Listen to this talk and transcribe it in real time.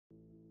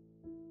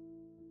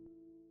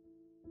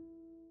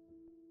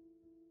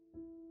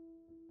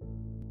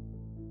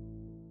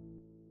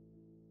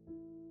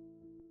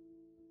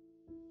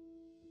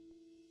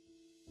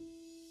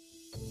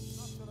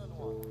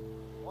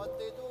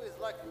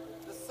like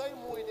the same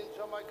weed in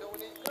Jamaica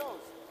when it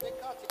grows. They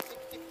cut it, tick,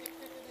 tick, tick,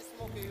 tick, and it's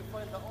smoky. You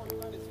find the old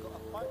man, it's got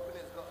a pipe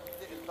and it's got a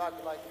little bag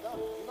like that.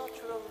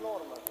 Natural,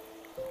 normal.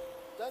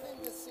 Then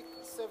in the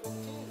 70s,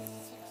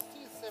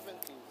 60s,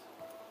 70s,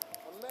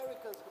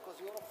 Americans, because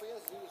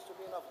Europeans used to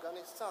be in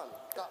Afghanistan,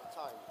 that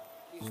time,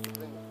 used to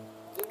bring,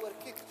 they were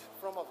kicked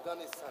from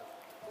Afghanistan.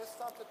 They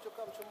started to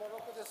come to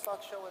Morocco, they start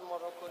showing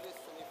Morocco,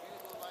 listen, if you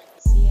don't like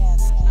it.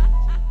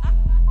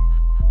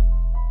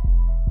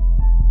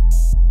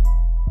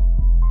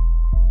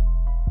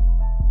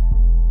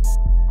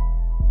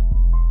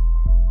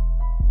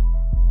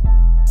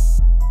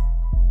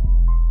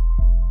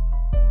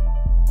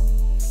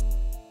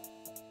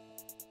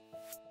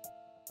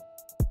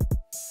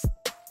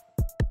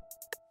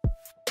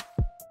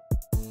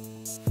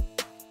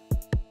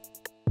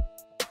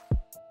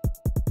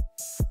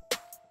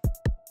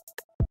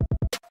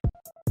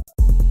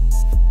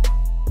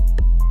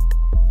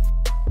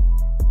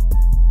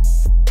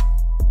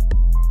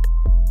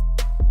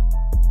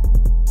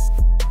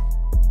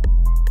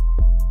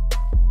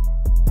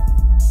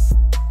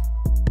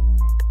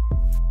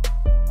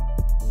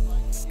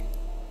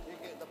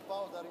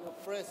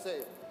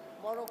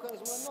 Moroccans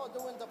were not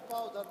doing the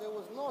powder, there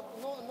was not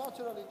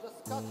naturally,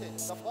 just cut it.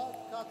 The bud,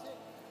 cut it,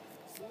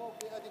 smoke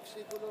the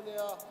addiction through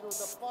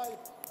the pipe.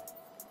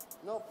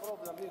 No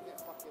problem, you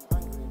get fucking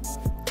hungry,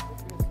 man.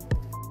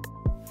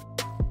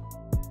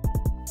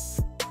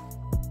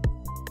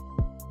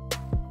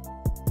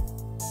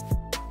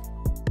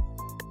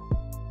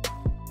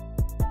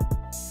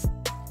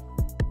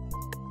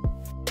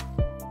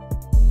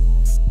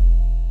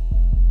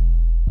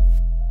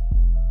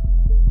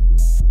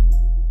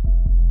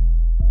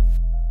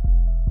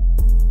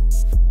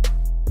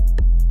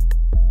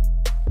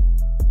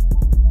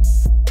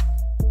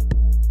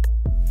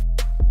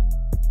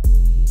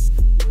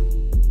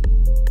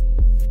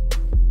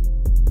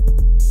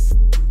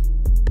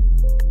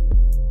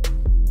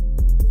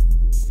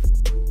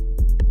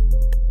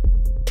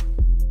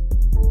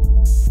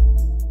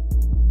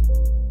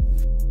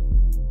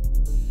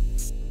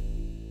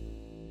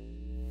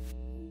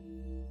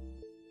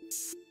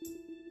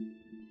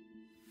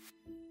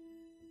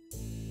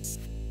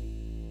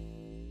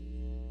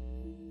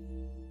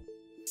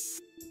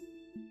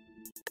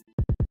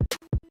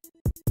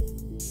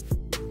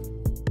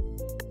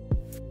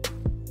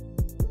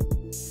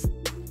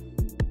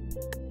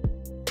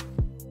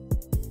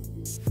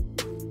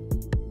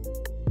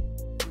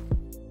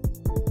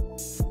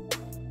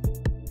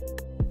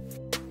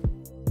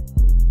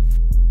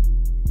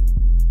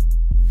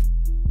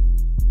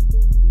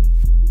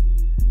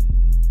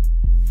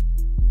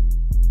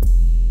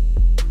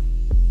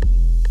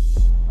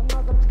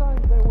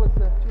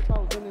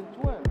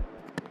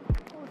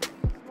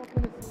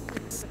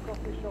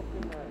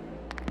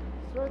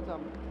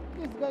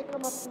 This guy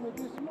come up to me,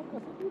 do you smoke? I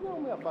said, you know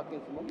me, I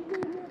fucking smoke. He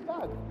gave me a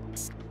bag.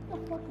 The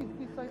fuck is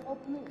this? I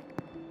open it.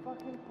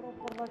 Fucking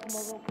proper like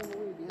Moroccan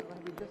weed.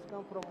 We just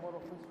come from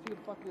Morocco. It's still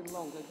fucking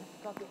long. I just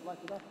cut it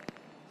like that.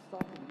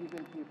 Started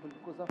giving people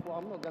because I thought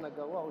I'm not gonna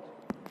go out.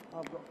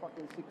 I've got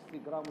fucking 60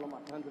 grams, I'm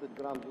at 100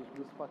 grams of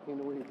this fucking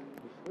weed.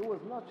 It was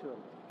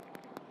natural.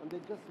 And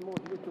they just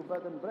moved me to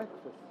bed and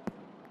breakfast.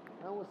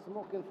 I was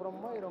smoking from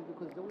my room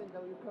because the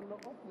window you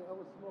cannot open it. I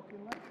was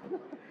smoking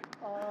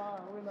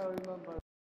when I remember.